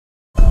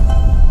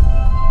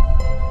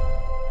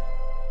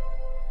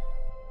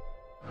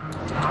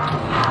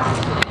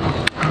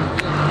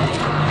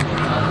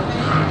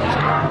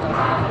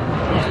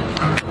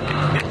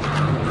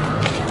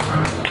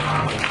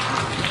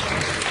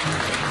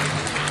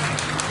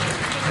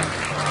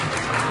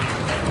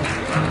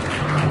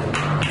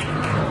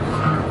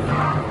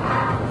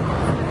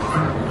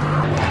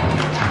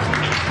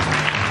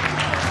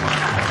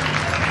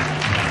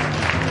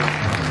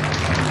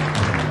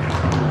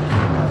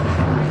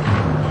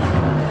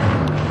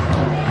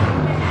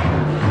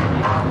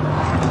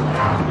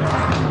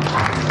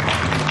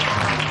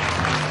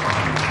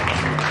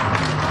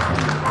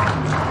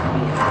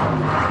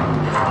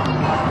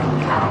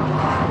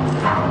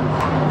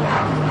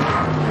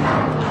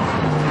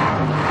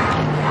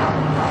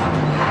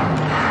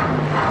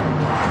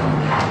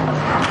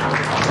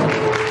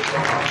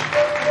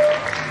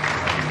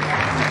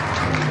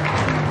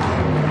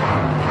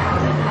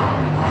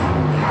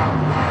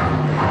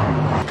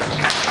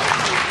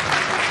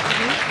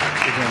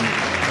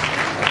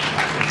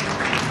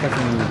近く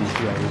にいる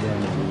日は羨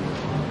まし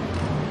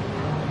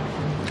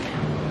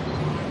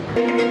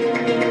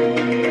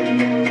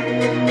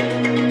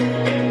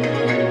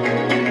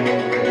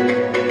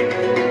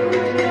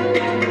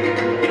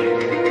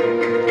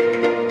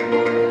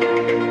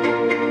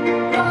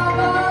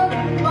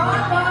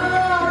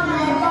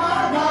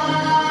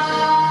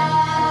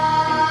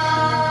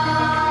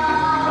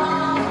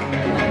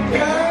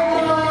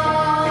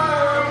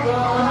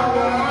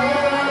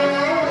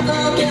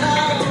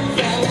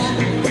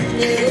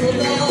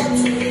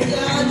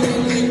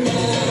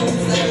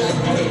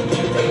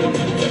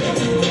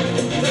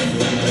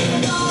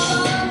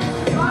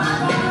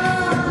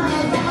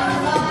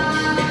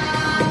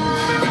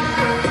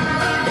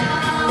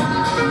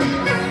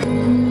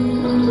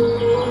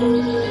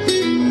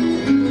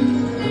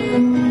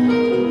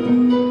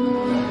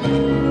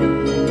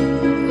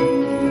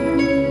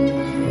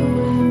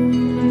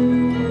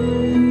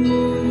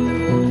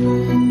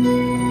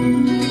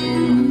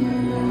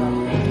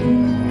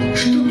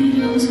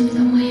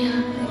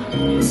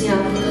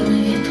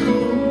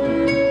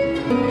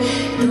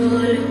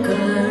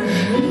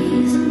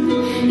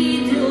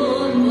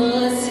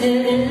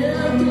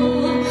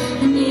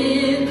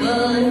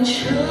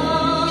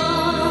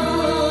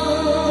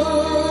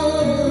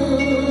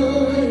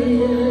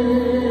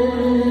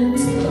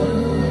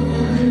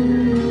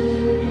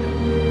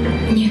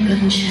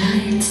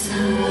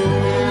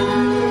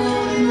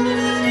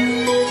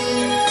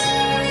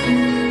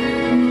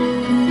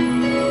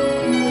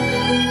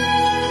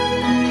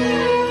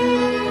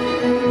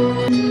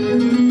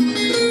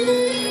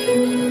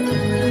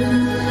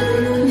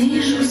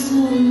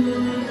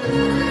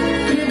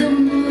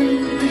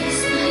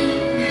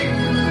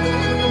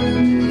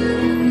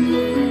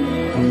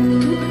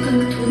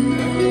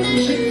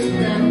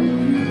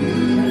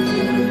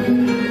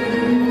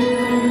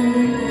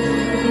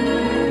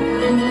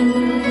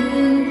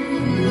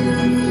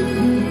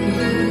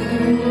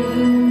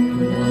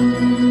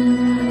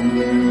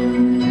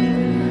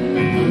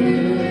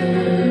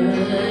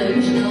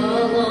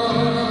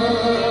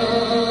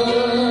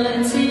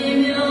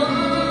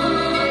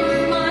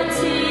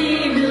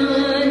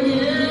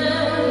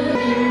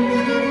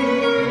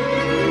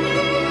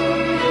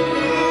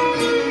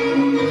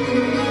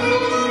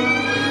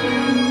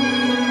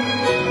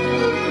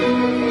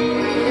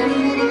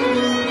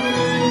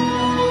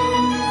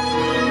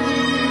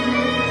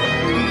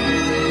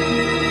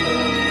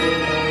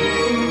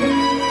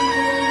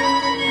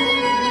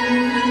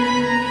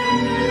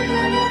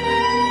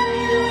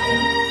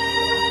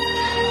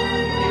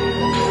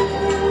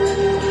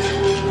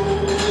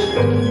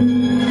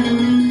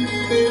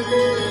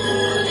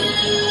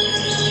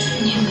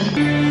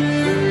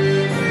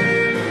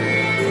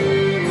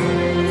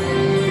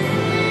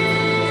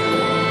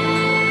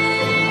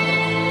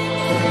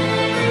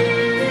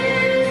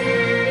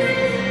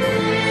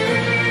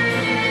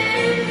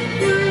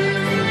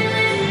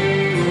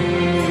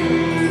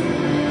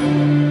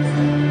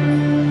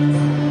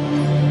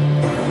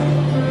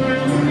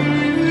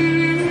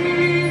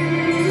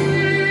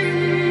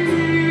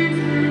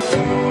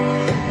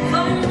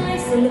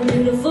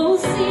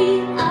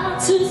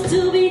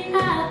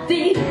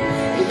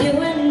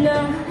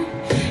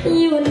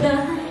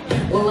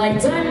like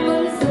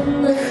diamonds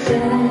in the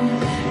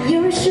sky.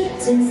 You're a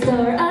shooting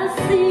star, I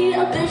see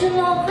a vision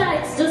of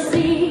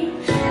ecstasy.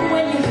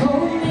 When you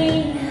hold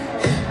me,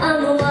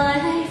 I'm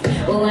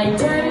alive, like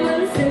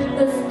diamonds in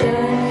the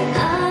sky.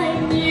 I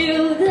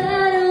knew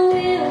that I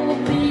will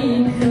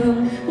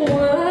become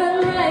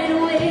one right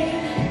away.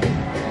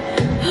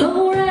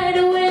 Oh, right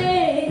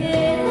away.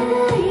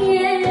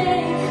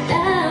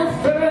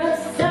 At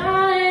first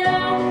sight,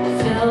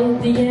 I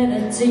felt the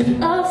energy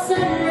of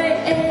sun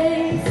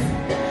rays.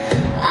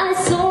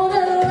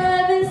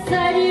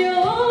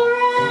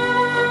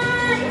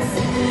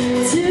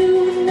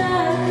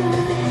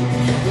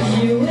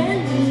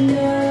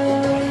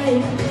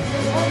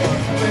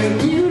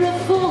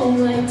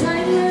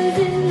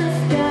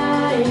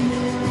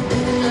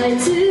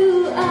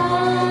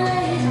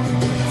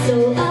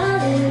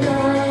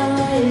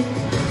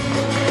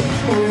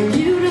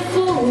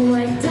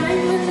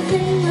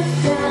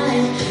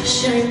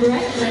 Shine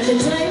bright like a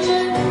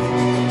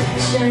diamond,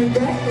 shine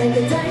bright like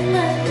a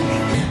diamond,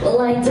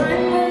 like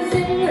diamonds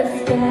in the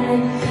sky.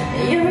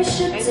 You're a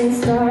shooting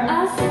star,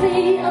 I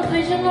see a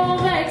vision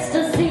of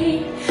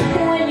ecstasy.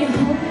 When you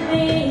hold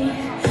me,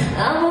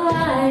 I'm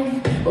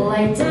alive,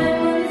 like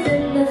diamonds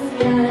in the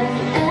sky.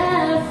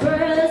 At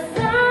first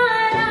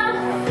sight,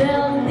 I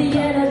felt the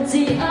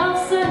energy of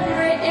sun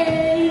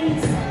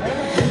rays.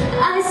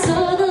 I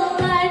saw the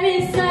light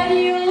inside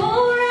your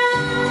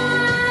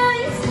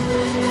eyes.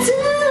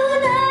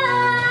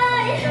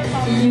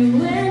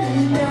 You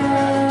and I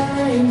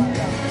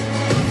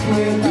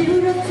were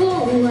beautiful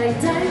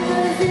like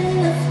diamonds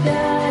in the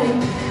sky.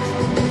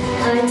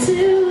 Eye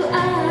to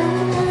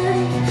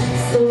eye,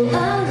 so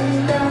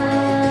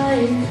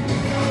alive.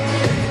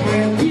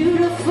 We're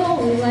beautiful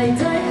like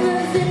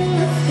diamonds in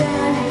the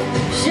sky.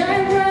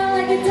 Shine bright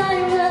like a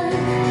diamond,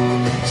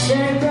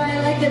 shine bright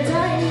like a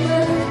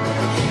diamond,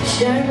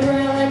 shine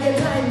bright like a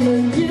diamond.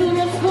 diamond,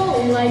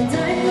 beautiful like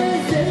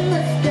diamonds in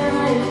the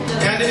sky.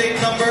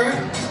 Candidate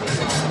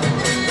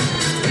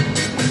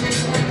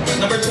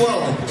number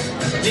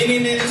 12.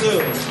 Leaning into.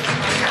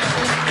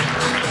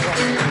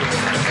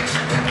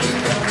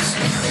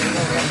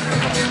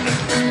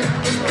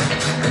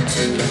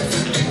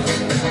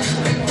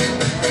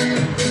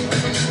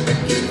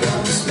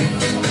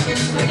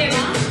 Okay,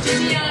 ma.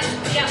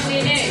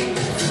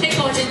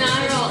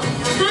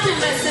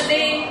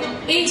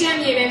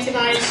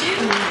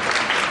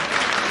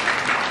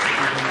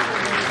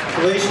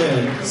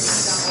 Congratulations.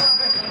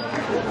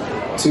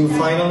 2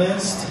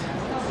 finalists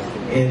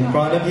in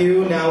front of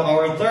you. Now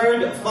our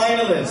third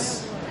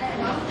finalist.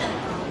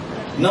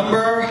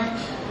 Number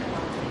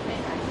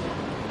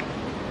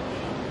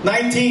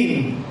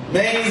 19,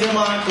 May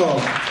Zumanko.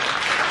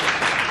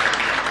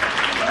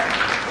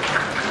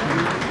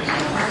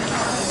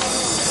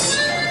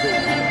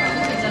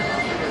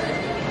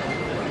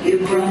 You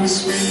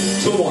promised me.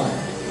 2 more.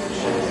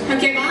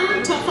 Okay, ma.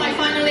 Top 5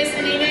 finalists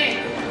in the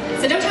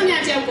So don't come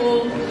here,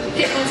 Jabo.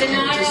 Hit on the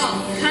Nara.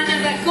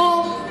 Karaweik.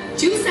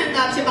 Juice and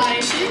up to buy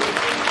shit.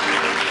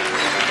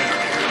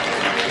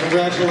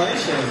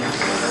 Congratulations.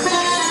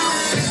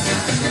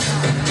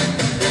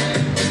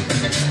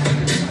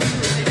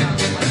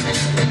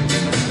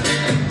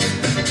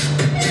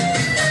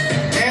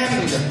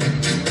 And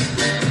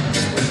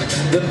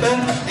the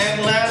 5th and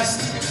last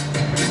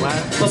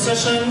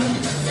position.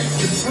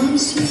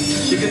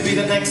 She could be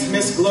the next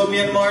Miss Globe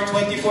Myanmar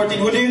 2014.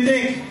 Who do you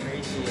think?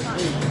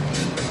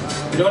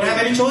 You don't have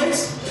any choice?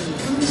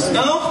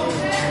 No?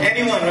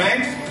 Anyone,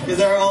 right? Because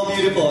they're all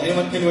beautiful.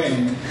 Anyone can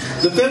win.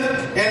 The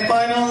 5th and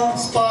final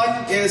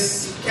spot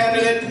is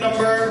candidate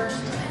number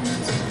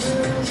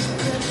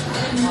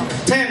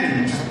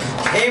 10,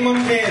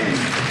 Amon Kim.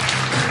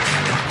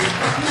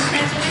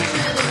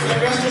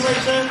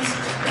 Congratulations.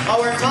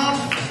 Our top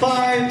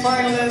 5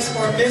 finalists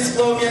for Miss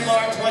Globe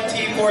Myanmar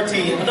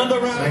 2014. Another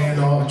round.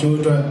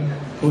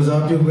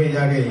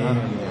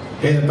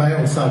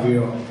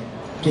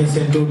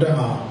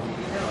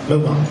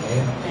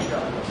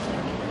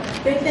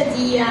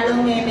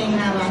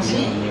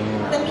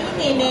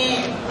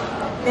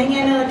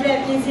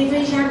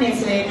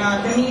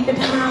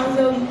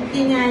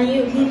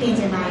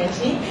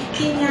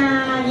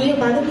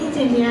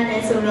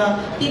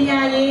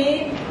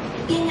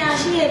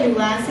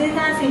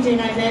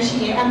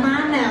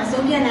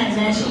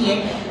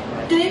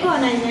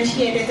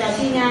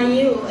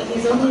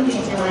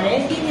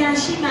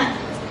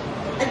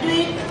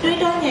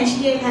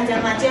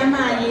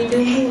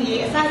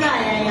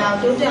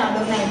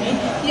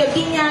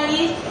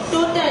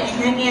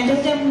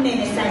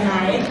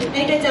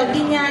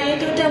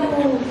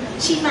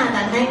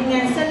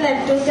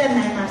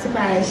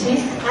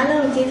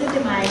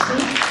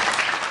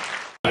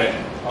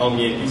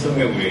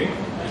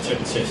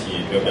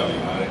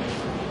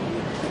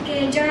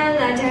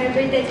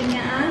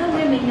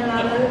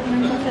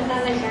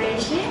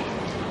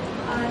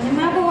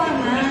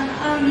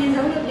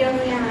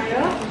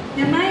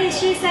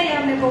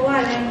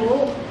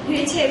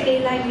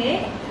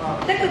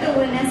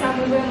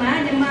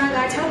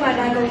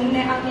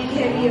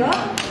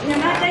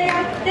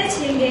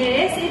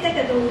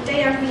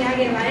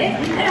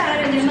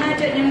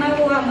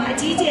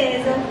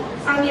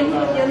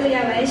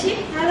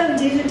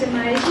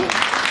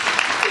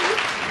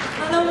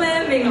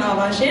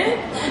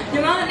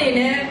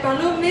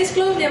 Miss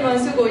Globe Myanmar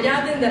suko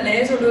yatin the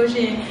le so lo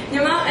shin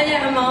nyama aya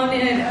amount ne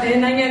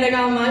နိုင်ငံတ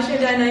ကာမှာရှင်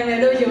ပြိုင်နိုင်မယ်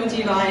လို့ယုံကြ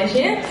ည်ပါတယ်ရှ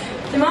င်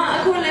ဒီမှာအ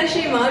ခုလက်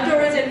ရှိမှာ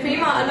tourism fee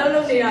မှာအလုပ်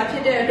လုပ်နေတာဖြ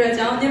စ်တဲ့အတွက်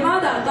ကြောင့်မြန်မာ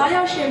သာသွား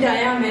ရောက်ရှင်ပြို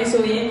င်ရမယ်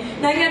ဆိုရင်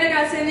နိုင်ငံတကာ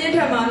စင်မြင့်ထ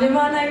က်မှာမြန်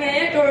မာနိုင်ငံ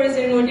ရဲ့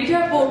tourism ကိုဒီထ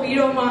က်ပိုပြီး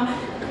တော့မှ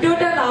တိုး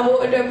တက်လာဖို့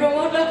အတွက်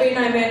promote လုပ်ပေး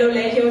နိုင်မယ်လို့လ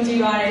ည်းယုံကြည်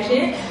ပါတယ်ရှ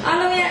င်အား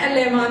လုံးရဲ့အလ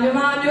ယ်မှာမြန်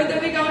မာအမျိုးသ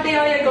မီးကောင်းတ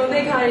ယောက်ရဲ့ဂုဏ်သိ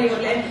က္ခာတွေ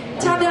ကိုလည်း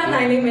ချပြ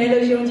နိုင်လိမ့်မယ်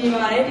လို့ယုံကြည်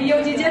ပါတယ်ဒီယုံ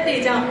ကြည်ချက်တွေ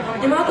ကြောင့်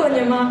မြန်မာကိုမြ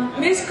န်မာ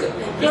Miss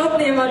Globe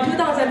Myanmar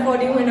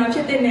 2014 winner ဖြ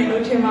စ်တဲ့နယ်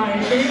လို့ထင်ပါတ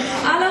ယ်ရှင်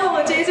အားလုံး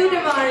ကိုကျေးဇူးတ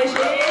င်ပါတယ်ရှ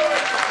င်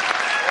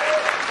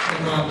မြ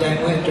န်မာတိုင်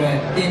ဝက်အတွက်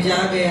တင်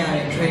ကြားခဲ့ရ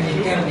တဲ့ training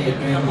camp တွေအ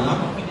တွင်းမှာ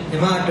မြ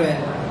န်မာအတွက်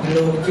ဘယ်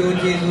လိုအကျိုး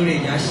ကျေးဇူးတွေ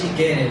ရရှိ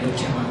ခဲ့တယ်လို့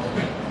ထင်ပါတယ်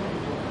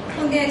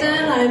ဟုတ်ကဲ့ကျွန်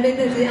တော်လာတဲ့ပြည်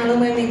သူတွေအား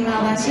လုံးပဲမင်္ဂလာ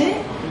ပါရှင်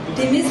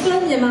ဒီ Miss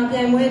Globe မြန်မာ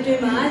ပြိုင်ပွဲအတွ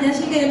င်းမှာရ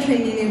ရှိခဲ့တဲ့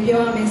training တွေပြော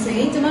ရမယ်ဆိုရ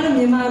င်ကျမတို့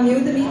မြန်မာ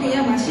မျိုးသမီးတ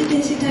ယောက်မှာရှိ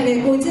တဲ့ရှိတဲ့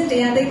ကိုကျင့်တ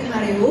ရားသိက္ခာ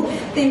တွေကို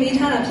သင်ပေး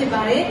ထားတာဖြစ်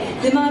ပါတယ်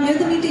မြန်မာမျိုး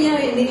သမီးတယော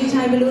က်ရဲ့အနေအ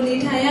ထိုင်ဘယ်လိုနေ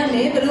ထိုင်ရမ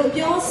လဲဘယ်လို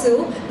ပြောဆို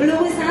ဘယ်လို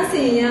ဝတ်စားဆ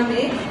င်ရမ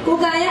ယ်ကို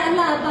ယ်ကာယအ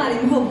လှအပတွေ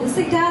မဟုတ်ဘူး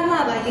စိတ်ဓာတ်အလှ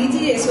ပါရေး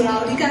ကြီးရဆိုတာ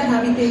ကိုအဓိက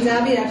ထားပြီးသင်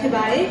ကြားပေးတာဖြစ်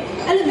ပါတယ်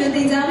အဲ့လိုမျိုးသ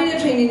င်ကြားပေးတဲ့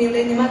training တွေကိုလ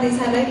ည်းညီမသင်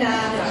စားလိုက်လာ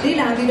လေ့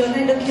လာပြီးတော့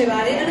နိုင်လုပ်ခဲ့ပါ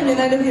တယ်အဲ့လိုမျိုး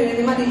နိုင်လုပ်ခဲ့ရင်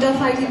ညီမဒီ top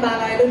 5 ထိပါ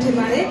လာတယ်လို့ထင်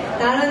ပါတယ်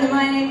ဒါကတော့ညီမ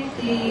ရဲ့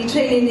ဒီ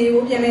training တွေ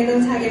ကိုပြန်လည်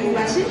သုံးချခဲ့မှု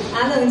ပါရှင်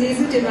အားလုံးကျေး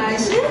ဇူးတင်ပါတ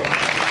ယ်ရှင်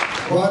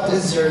What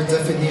is your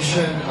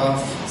definition of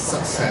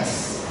success?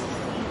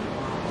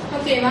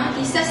 Okay, ma.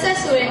 The success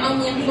ဆိုရင်အောင်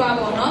မြင်မှုပါ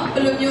ပေါ့နော်ဘ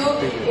ယ်လိုမျိုး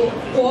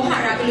ဘောဟာ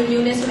ရဘယ်လို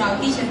မျိုးလဲဆိုတာကို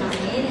သိချင်ပါတ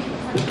ယ်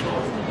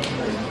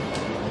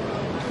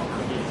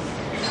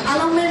အား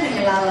လုံးပဲမင်္ဂ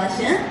လာပါ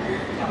ရှင်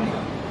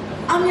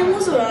အောင်မြင်မှု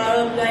ဆိုတာ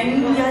တော့ line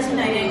ရရှိ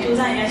နိုင်တဲ့ကြိုး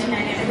စားရရှိ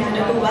နိုင်တဲ့အရာတ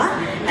စ်ခုပါ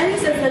အဲ့ဒီ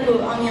ဆက်ဆက်ကို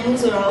အောင်မြင်မှု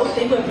ဆိုတာကို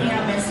သိဖို့ပြင်ရ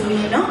မယ်ဆိုရ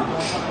င်နော်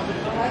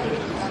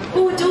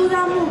ကိုကြိုး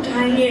စားမှု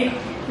တိုင်းရဲ့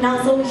နော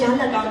က်ဆုံးရ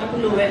လဒ်ကောင်းတစ်ခု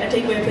လိုပဲအထိ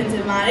ပ္ပယ်ဖွင့်ချ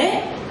င်ပါတယ်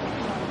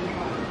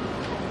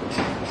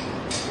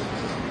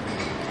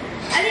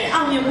အဲ့ဒီ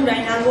အောင်မြင်မှုတို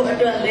င်းကကိုအ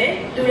တွက်လေ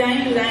လူတိုင်း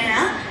က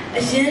အ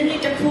ရင်နေ့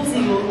တစ်ခုစီ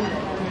ကို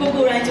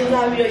ကိုယ်တိုင်ကြိုး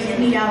စားပြီးတော့ရင်း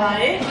နှီးရပါ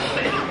တယ်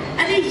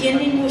အဲ့ဒီရင်း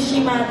နှီးမှုရှိ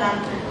မှသာ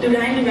လူ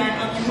တိုင်းအောင်မြ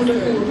င်မှုတစ်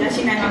ခုကိုရ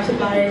ရှိနိုင်မှာဖြစ်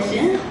ပါတယ်ရှ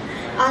င်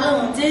အား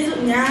လုံးကျေးဇူး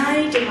အများ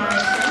ကြီးတင်ပါတ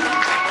ယ်ရှင်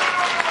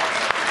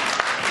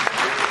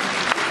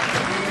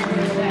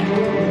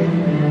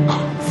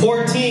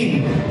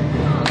 14.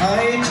 I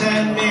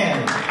Chan Man.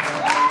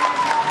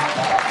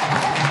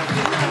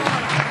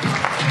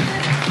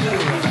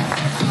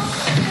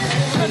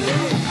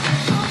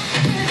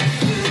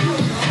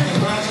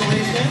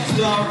 Congratulations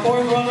to our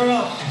fourth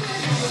runner-up.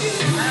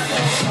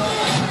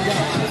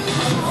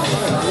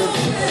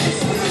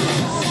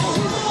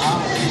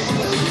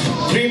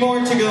 Three more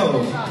to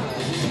go.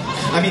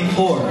 I mean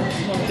 4.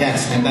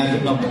 Yes, and that's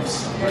the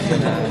numbers.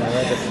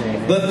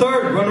 The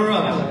third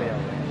runner-up,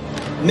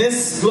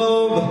 Miss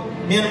Globe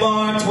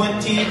Myanmar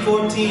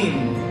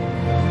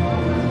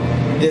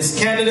 2014 is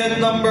candidate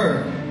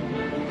number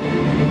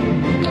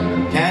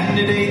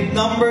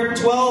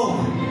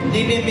 12,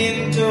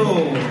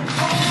 Niniminto.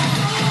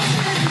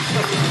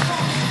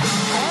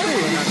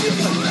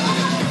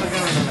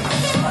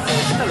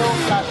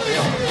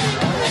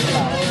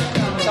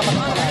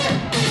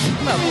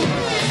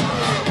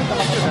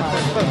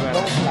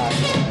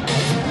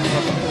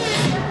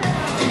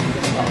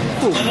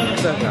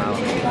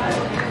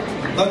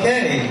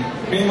 Okay,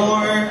 3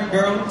 more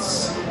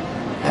girls.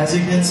 As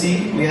you can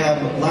see, we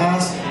have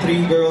last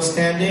 3 girls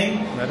standing.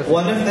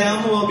 One of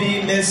them will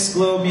be Miss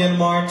Globe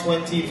Myanmar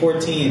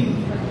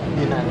 2014.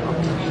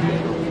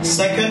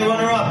 Second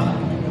runner-up,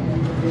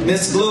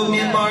 Miss Globe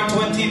Myanmar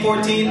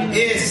 2014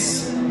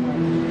 is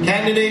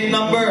candidate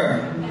number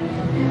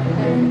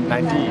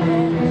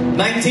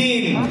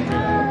 19,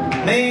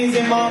 May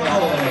Zimbabwe.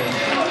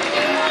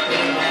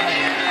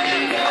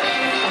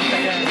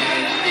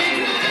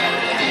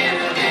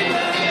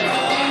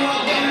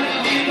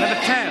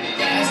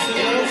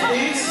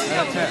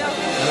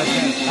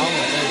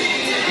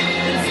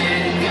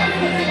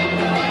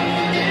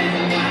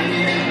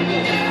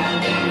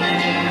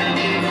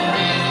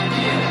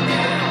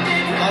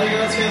 How are you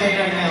girls feeling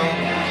right now?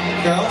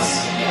 Girls?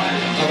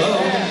 Hello?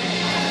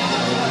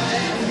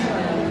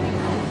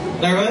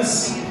 Nervous?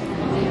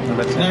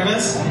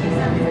 Nervous?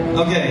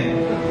 Okay.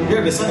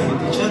 You're beside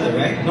with each other,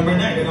 right? Number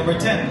 9 and number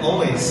 10,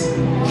 always.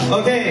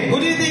 Okay, who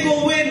do you think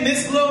will win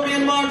Miss Globe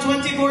Myanmar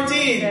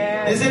 2014?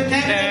 Is it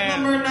candidate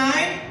number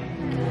 9?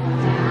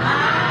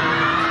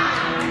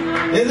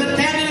 Is it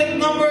candidate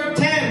number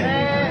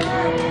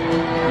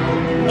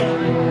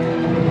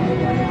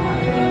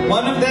 10?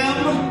 One of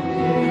them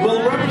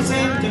will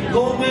represent the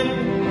golden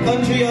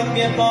country of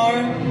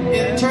Myanmar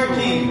in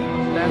Turkey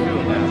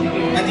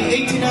at the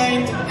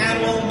 89th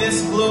annual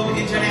Miss Globe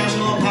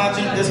International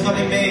Pageant this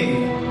coming May.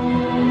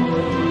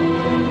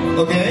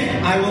 Okay,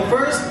 I will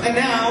first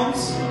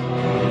announce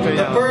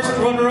the first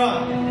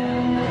runner-up.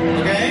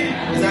 Okay,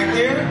 is that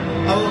clear?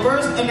 I will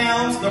first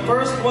announce the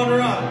first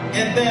runner-up,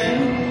 and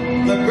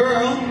then the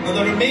girl, or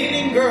the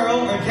remaining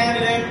girl or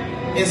candidate,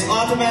 is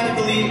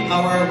automatically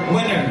our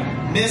winner,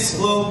 Miss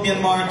Globe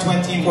Myanmar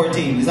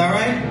 2014. Is that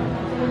right?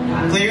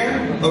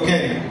 Clear?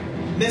 Okay.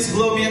 Miss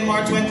Globe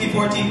Myanmar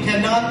 2014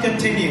 cannot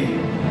continue.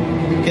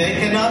 Okay,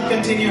 cannot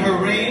continue her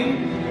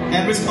reign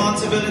and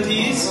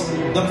responsibilities.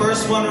 The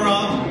first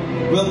runner-up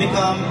will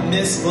become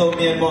Miss Globe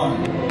Myanmar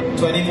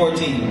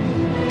 2014.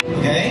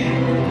 Okay?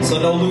 So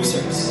no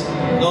losers.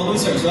 No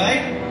losers,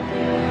 right?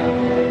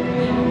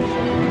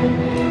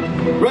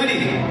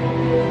 Ready?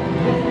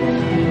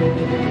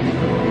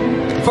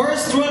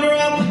 First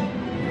runner-up,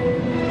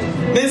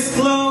 Miss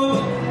Globe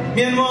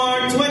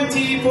Myanmar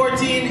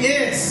 2014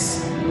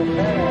 is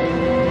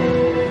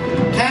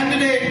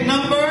candidate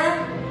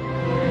number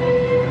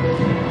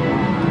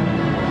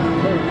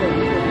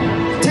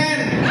 10.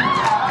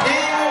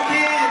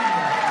 Again,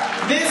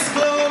 Miss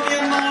Globe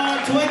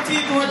Myanmar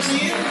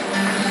 2014,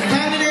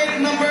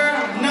 candidate number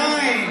 9,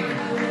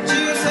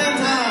 Thar.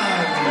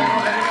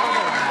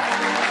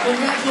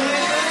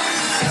 Congratulations.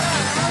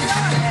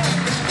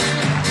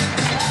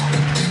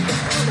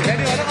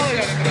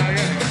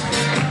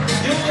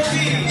 You will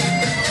be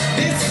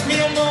Miss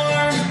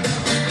Myanmar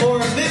or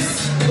Miss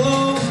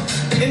Globe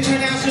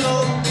International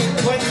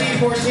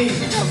 2014.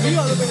 Our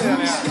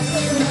Miss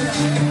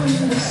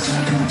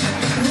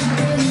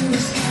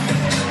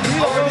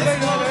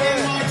Globe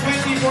Myanmar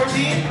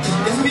 2014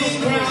 is being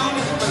crowned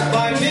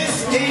by Miss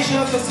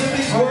Asia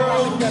Pacific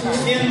World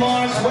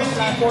Myanmar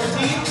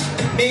 2014,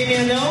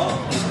 Myanmar,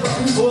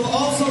 who will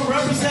also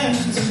represent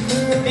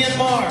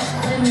Myanmar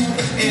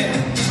in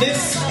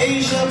Miss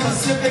Asia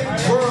Pacific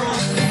World.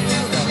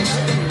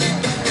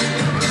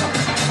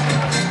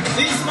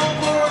 Please come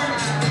forward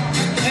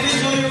and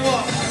enjoy your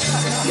walk.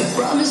 You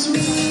promised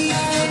me I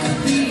could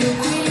be your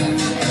queen.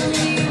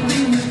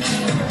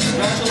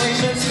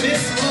 Congratulations,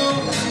 Miss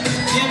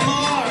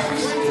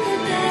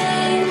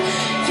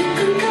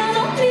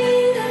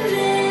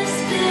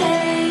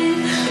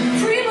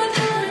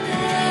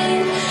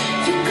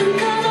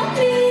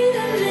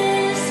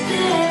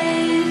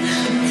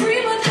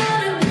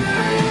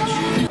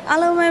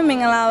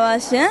င်္ဂလာပါ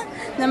ရှင်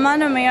ညီမ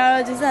နာမည်က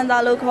တော့ဂျူဆန်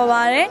သားလို့ခေါ်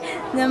ပါတယ်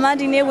ညီမ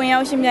ဒီနေ့ဝင်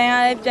ရောက်ရှင်ပြိုင်ရ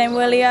တဲ့ပြိုင်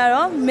ပွဲလေးက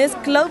တော့ Miss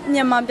Globe မြ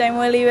န်မာပြိုင်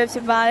ပွဲလေးပဲဖြ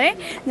စ်ပါတယ်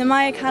ညီမ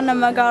ရဲ့ခါနံ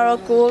ပါတ်ကတော့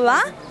9ပါ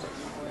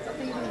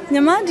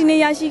ညီမဒီနေ့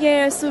ရရှိခဲ့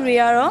တဲ့ဆုတွေ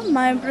ကတော့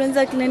My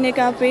Princess Clinic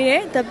ကပေး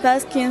တဲ့ The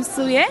Best Skin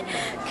ဆုရဲ့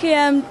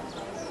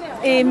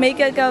KMA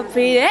Makeup က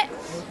ပေးတဲ့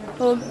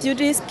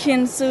Beauty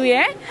Skin ဆု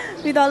ရဲ့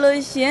ပြီးတော့လို့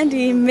ရှင်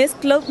ဒီ Miss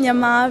Globe မြန်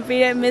မာ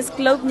ပေးတဲ့ Miss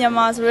Globe မြန်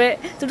မာဆိုရဲ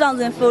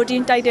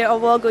2014 Title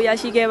Award ကိုရ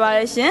ရှိခဲ့ပါတ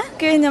ယ်ရှင်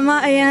။ကဲညီမ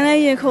အရန်လဲ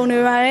ရင်ခုန်နေ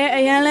ပါတယ်အ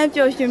ရန်လဲ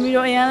ပျော်ရွှင်ပြီး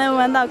တော့အရန်လဲဝ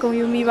မ်းသာဂုဏ်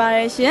ယူမိပါတ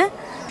ယ်ရှင်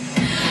။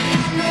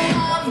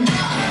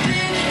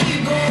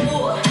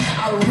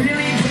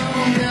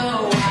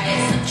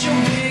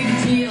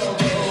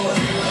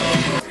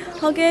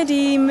ဟုတ်ကဲ့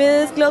ဒီ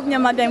Miss Globe မြ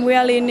န်မာပြိုင်ပွဲ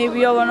လေးနေ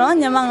ပြီးတော့ဗောနော်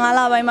မြန်မာ9လ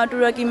ပိုင်းမှာတူ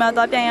ရကီမှာ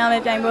သွားပြိုင်ရမ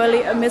ယ်ပြိုင်ပွဲ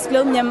လေး Miss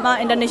Globe မြန်မာ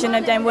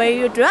International ပြိုင်ပွဲ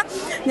ကြီးအတွက်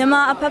မြန်မာ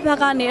အဖက်ဖက်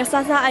ကနေအဆ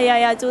ဆအရာ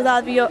ရာစူးစ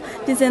မ်းပြီးတော့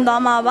ပြင်ဆင်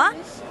သွားမှာပါ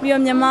ပြီး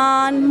တော့မြန်မာ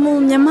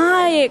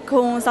ရဲ့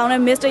ခုံဆောင်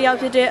တဲ့ Miss တယောက်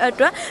ဖြစ်တဲ့အ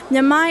တွက်မြ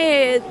န်မာ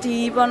ရဲ့ဒီ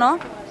ဗောနော်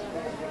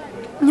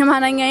မြန်မာ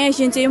နိုင်ငံရဲ့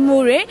ရှင်ကျေးမှု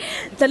တွေ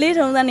ဒလေး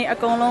ထုံးစံတွေအ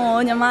ကုန်လုံးကို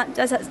မြန်မာ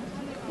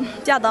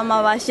ပြသွားမှာ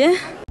ပါရှင်